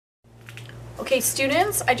Okay,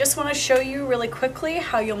 students, I just want to show you really quickly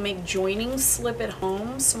how you'll make joining slip at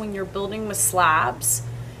home. So when you're building with slabs,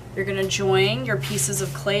 you're going to join your pieces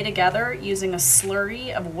of clay together using a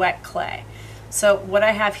slurry of wet clay. So what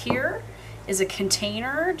I have here is a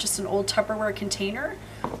container, just an old Tupperware container.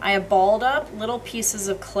 I have balled up little pieces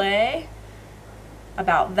of clay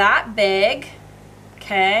about that big,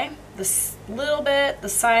 okay? This little bit, the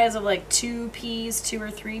size of like 2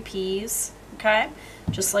 or 3 peas, okay?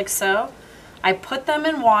 Just like so. I put them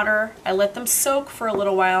in water, I let them soak for a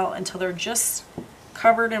little while until they're just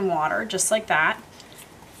covered in water, just like that.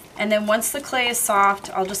 And then once the clay is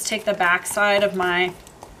soft, I'll just take the back side of my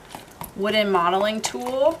wooden modeling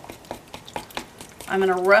tool. I'm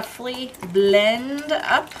going to roughly blend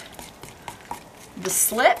up the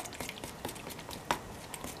slip.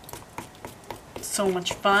 So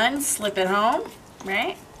much fun, slip at home,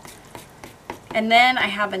 right? And then I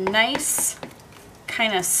have a nice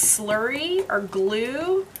kind of slurry or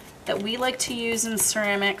glue that we like to use in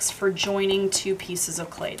ceramics for joining 2 pieces of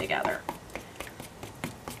clay together.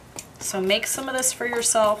 So make some of this for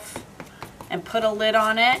yourself and put a lid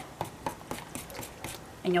on it,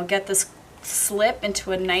 and you'll get this slip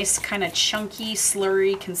into a nice kind of chunky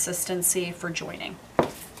slurry consistency for joining.